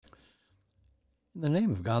In the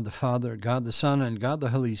name of God the Father, God the Son, and God the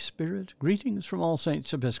Holy Spirit, greetings from All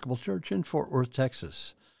Saints Episcopal Church in Fort Worth,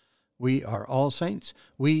 Texas. We are All Saints.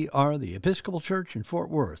 We are the Episcopal Church in Fort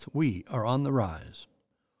Worth. We are on the rise.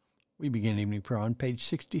 We begin evening prayer on page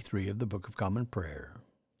 63 of the Book of Common Prayer.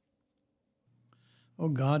 O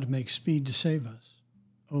God, make speed to save us.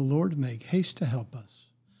 O Lord, make haste to help us.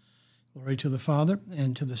 Glory to the Father,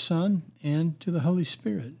 and to the Son, and to the Holy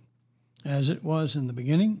Spirit, as it was in the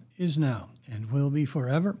beginning, is now, and will be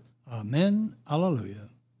forever. Amen. Alleluia.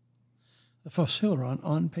 The Phosileron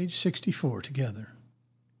on page 64 together.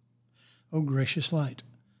 O gracious light,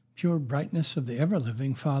 pure brightness of the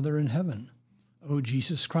ever-living Father in heaven, O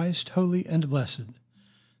Jesus Christ, holy and blessed,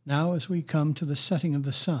 now as we come to the setting of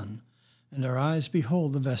the sun, and our eyes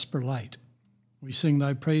behold the vesper light, we sing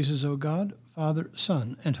thy praises, O God, Father,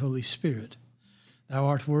 Son, and Holy Spirit. Thou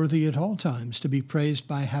art worthy at all times to be praised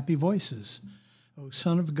by happy voices, O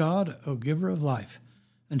Son of God, O Giver of life,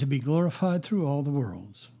 and to be glorified through all the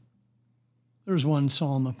worlds. There is one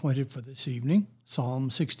psalm appointed for this evening, Psalm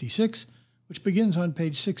 66, which begins on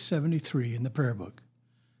page 673 in the prayer book.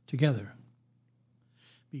 Together.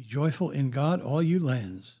 Be joyful in God, all you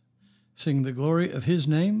lands. Sing the glory of his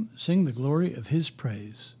name, sing the glory of his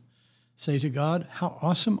praise. Say to God, how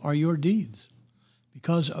awesome are your deeds!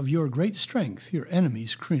 Because of your great strength, your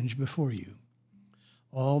enemies cringe before you.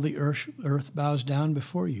 All the earth bows down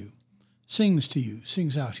before you, sings to you,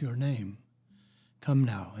 sings out your name. Come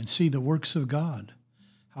now and see the works of God,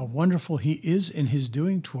 how wonderful he is in his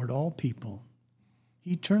doing toward all people.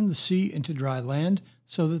 He turned the sea into dry land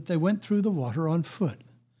so that they went through the water on foot,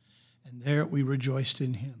 and there we rejoiced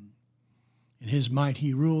in him. In his might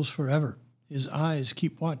he rules forever. His eyes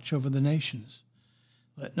keep watch over the nations.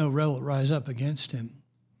 Let no rebel rise up against him.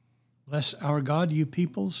 Bless our God, you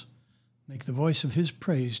peoples. Make the voice of his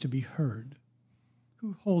praise to be heard.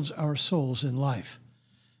 Who holds our souls in life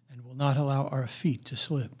and will not allow our feet to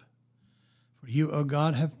slip? For you, O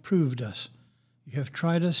God, have proved us. You have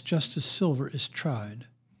tried us just as silver is tried.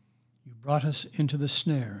 You brought us into the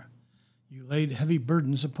snare. You laid heavy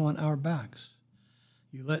burdens upon our backs.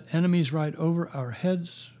 You let enemies ride over our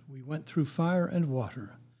heads. We went through fire and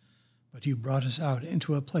water, but you brought us out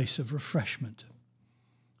into a place of refreshment.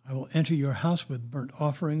 I will enter your house with burnt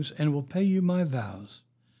offerings and will pay you my vows,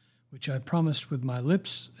 which I promised with my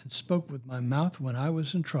lips and spoke with my mouth when I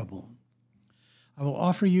was in trouble. I will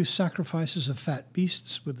offer you sacrifices of fat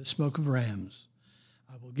beasts with the smoke of rams.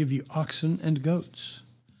 I will give you oxen and goats.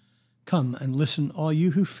 Come and listen, all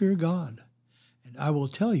you who fear God, and I will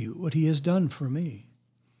tell you what he has done for me.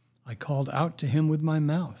 I called out to him with my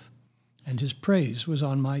mouth, and his praise was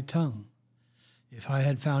on my tongue. If I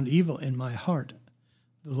had found evil in my heart,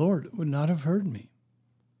 the Lord would not have heard me.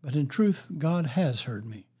 But in truth, God has heard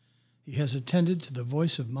me. He has attended to the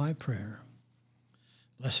voice of my prayer.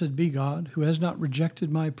 Blessed be God, who has not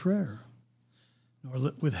rejected my prayer,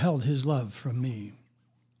 nor withheld his love from me.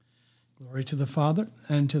 Glory to the Father,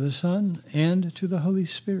 and to the Son, and to the Holy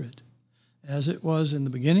Spirit, as it was in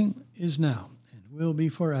the beginning, is now, and will be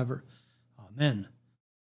forever. Amen.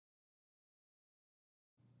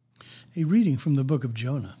 A reading from the book of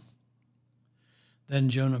Jonah. Then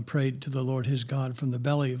Jonah prayed to the Lord his God from the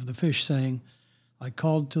belly of the fish, saying, I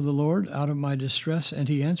called to the Lord out of my distress, and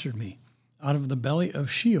he answered me. Out of the belly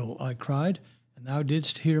of Sheol I cried, and thou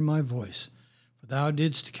didst hear my voice. For thou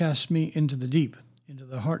didst cast me into the deep, into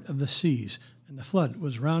the heart of the seas, and the flood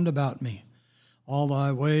was round about me. All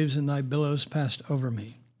thy waves and thy billows passed over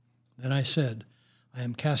me. Then I said, I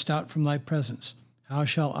am cast out from thy presence. How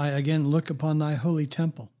shall I again look upon thy holy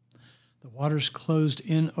temple? The waters closed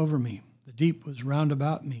in over me. The deep was round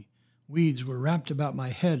about me. Weeds were wrapped about my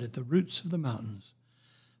head at the roots of the mountains.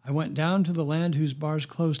 I went down to the land whose bars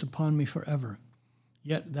closed upon me forever.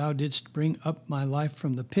 Yet thou didst bring up my life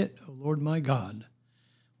from the pit, O Lord my God.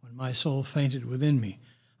 When my soul fainted within me,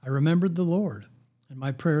 I remembered the Lord, and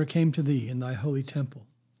my prayer came to thee in thy holy temple.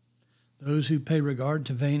 Those who pay regard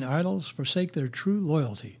to vain idols forsake their true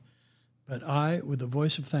loyalty. But I, with the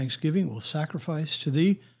voice of thanksgiving, will sacrifice to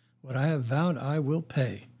thee what I have vowed I will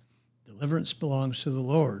pay. Deliverance belongs to the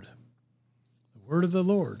Lord. The word of the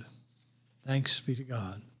Lord. Thanks be to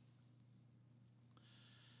God.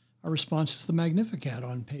 Our response is the Magnificat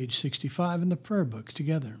on page 65 in the prayer book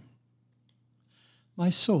together.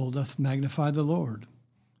 My soul doth magnify the Lord,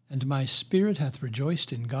 and my spirit hath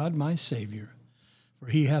rejoiced in God my Saviour. For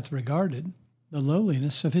he hath regarded the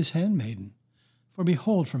lowliness of his handmaiden. For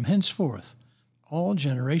behold, from henceforth all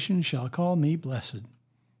generations shall call me blessed.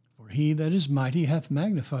 For he that is mighty hath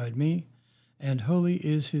magnified me, and holy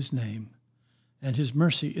is his name. And his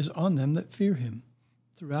mercy is on them that fear him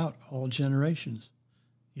throughout all generations.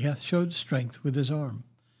 He hath showed strength with his arm.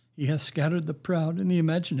 He hath scattered the proud in the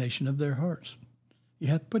imagination of their hearts. He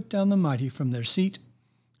hath put down the mighty from their seat,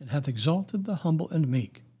 and hath exalted the humble and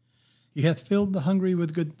meek. He hath filled the hungry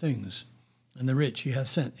with good things, and the rich he hath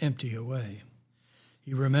sent empty away.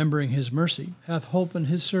 He, remembering his mercy, hath holpen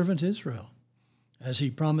his servant Israel, as he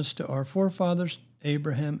promised to our forefathers,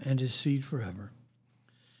 Abraham and his seed forever.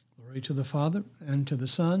 Glory to the Father, and to the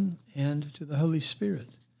Son, and to the Holy Spirit,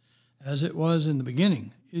 as it was in the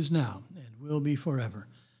beginning, is now, and will be forever.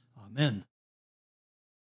 Amen.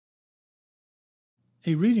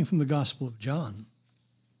 A reading from the Gospel of John.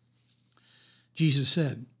 Jesus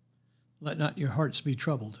said, "Let not your hearts be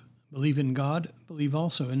troubled. Believe in God, believe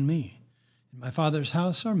also in me. In my Father's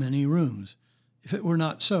house are many rooms. If it were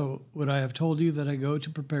not so, would I have told you that I go to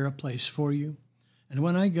prepare a place for you? And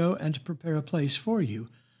when I go and to prepare a place for you,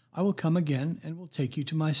 I will come again and will take you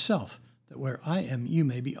to myself, that where I am you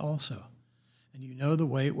may be also. And you know the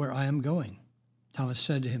way where I am going." Thomas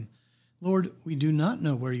said to him, "Lord, we do not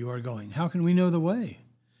know where you are going. How can we know the way?"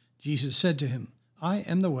 Jesus said to him, "I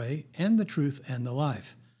am the way and the truth and the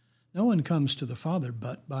life. No one comes to the Father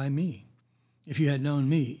but by me. If you had known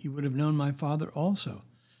me, you would have known my Father also.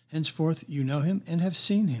 Henceforth you know him and have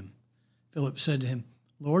seen him." Philip said to him,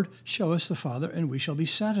 "Lord, show us the Father, and we shall be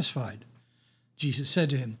satisfied." Jesus said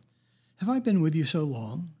to him, "Have I been with you so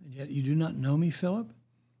long, and yet you do not know me, Philip?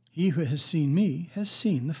 He who has seen me has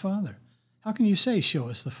seen the Father. How can you say, 'Show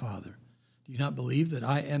us the Father'? Do you not believe that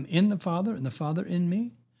I am in the Father, and the Father in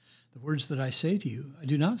me? The words that I say to you, I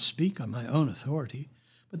do not speak on my own authority,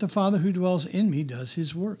 but the Father who dwells in me does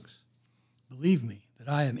his works. Believe me that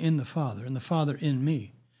I am in the Father, and the Father in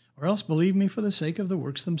me, or else believe me for the sake of the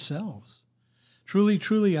works themselves. Truly,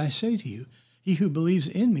 truly, I say to you, he who believes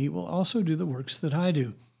in me will also do the works that I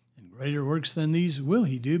do, and greater works than these will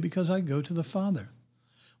he do, because I go to the Father.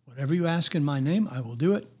 Whatever you ask in my name, I will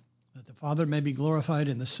do it, that the Father may be glorified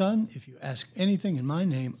in the Son. If you ask anything in my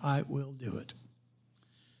name, I will do it."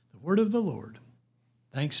 The word of the Lord.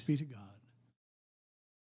 Thanks be to God.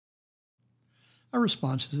 Our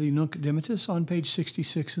response is the Nunc Dimittis on page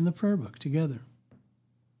 66 in the prayer book together.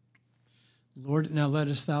 Lord, now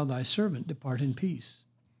lettest thou thy servant depart in peace,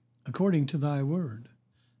 according to thy word.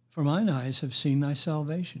 For mine eyes have seen thy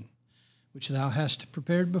salvation, which thou hast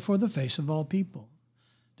prepared before the face of all people,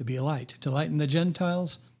 to be a light, to lighten the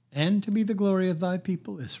Gentiles, and to be the glory of thy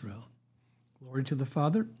people Israel. Glory to the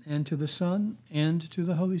Father, and to the Son, and to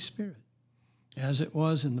the Holy Spirit, as it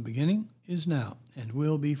was in the beginning, is now, and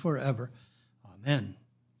will be forever. Amen.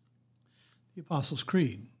 The Apostles'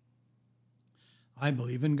 Creed. I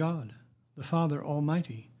believe in God, the Father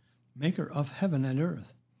Almighty, maker of heaven and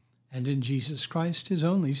earth, and in Jesus Christ, his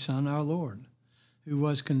only Son, our Lord, who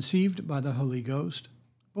was conceived by the Holy Ghost,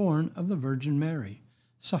 born of the Virgin Mary,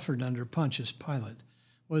 suffered under Pontius Pilate,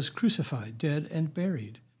 was crucified, dead, and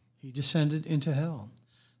buried. He descended into hell.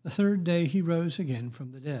 The third day he rose again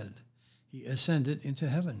from the dead. He ascended into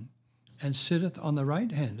heaven, and sitteth on the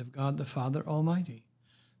right hand of God the Father Almighty.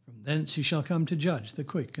 From thence he shall come to judge the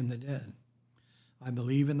quick and the dead. I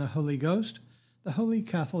believe in the Holy Ghost, the Holy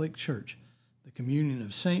Catholic Church, the communion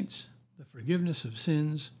of saints, the forgiveness of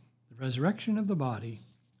sins, the resurrection of the body,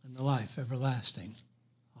 and the life everlasting.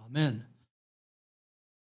 Amen.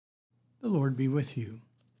 The Lord be with you.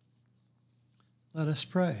 Let us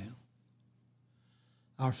pray.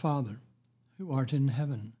 Our Father, who art in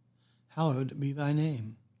heaven, hallowed be thy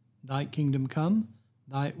name. Thy kingdom come,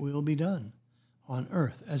 thy will be done, on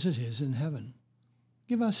earth as it is in heaven.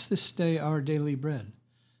 Give us this day our daily bread,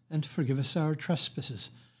 and forgive us our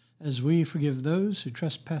trespasses, as we forgive those who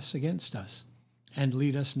trespass against us. And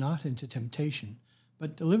lead us not into temptation,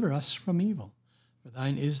 but deliver us from evil. For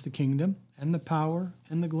thine is the kingdom, and the power,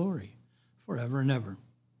 and the glory, forever and ever.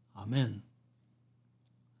 Amen.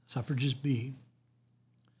 Suffrages B.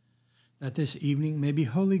 That this evening may be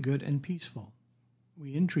wholly good and peaceful,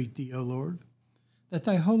 we entreat thee, O Lord, that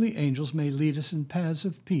thy holy angels may lead us in paths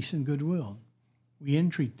of peace and goodwill. We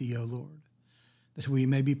entreat thee, O Lord, that we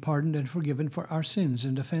may be pardoned and forgiven for our sins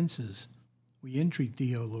and offenses. We entreat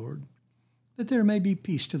thee, O Lord, that there may be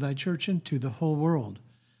peace to thy church and to the whole world.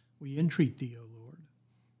 We entreat thee, O Lord,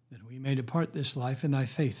 that we may depart this life in thy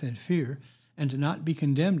faith and fear, and not be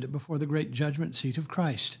condemned before the great judgment seat of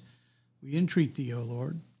Christ. We entreat thee, O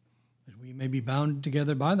Lord, that we may be bound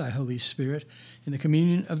together by thy Holy Spirit in the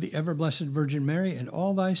communion of the ever-blessed Virgin Mary and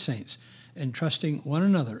all thy saints, entrusting one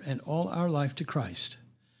another and all our life to Christ.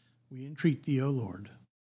 We entreat thee, O Lord.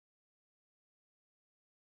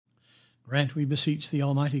 Grant, we beseech thee,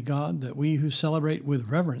 Almighty God, that we who celebrate with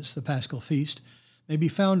reverence the Paschal feast may be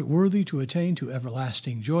found worthy to attain to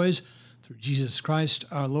everlasting joys Through Jesus Christ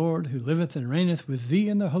our Lord, who liveth and reigneth with thee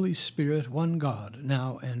in the Holy Spirit, one God,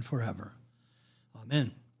 now and forever.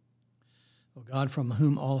 Amen. O God, from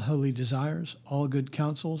whom all holy desires, all good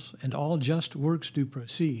counsels, and all just works do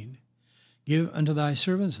proceed, give unto thy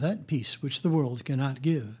servants that peace which the world cannot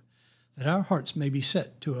give, that our hearts may be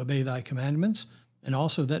set to obey thy commandments, and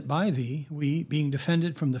also that by thee we, being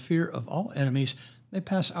defended from the fear of all enemies, may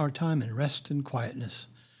pass our time in rest and quietness,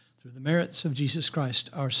 through the merits of Jesus Christ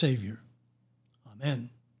our Savior. Amen.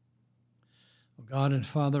 O God and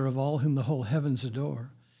Father of all whom the whole heavens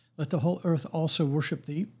adore, let the whole earth also worship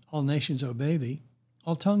thee, all nations obey thee,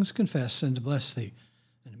 all tongues confess and bless thee,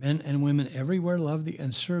 and men and women everywhere love thee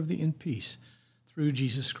and serve thee in peace, through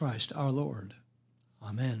Jesus Christ our Lord.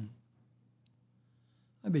 Amen.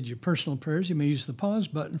 I bid you personal prayers. You may use the pause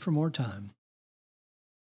button for more time.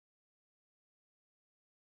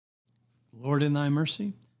 Lord, in thy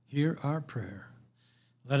mercy, hear our prayer.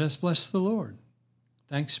 Let us bless the Lord.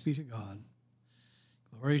 Thanks be to God.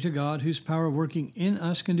 Glory to God, whose power working in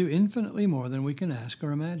us can do infinitely more than we can ask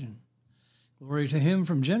or imagine. Glory to him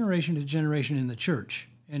from generation to generation in the church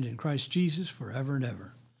and in Christ Jesus forever and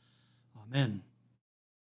ever. Amen.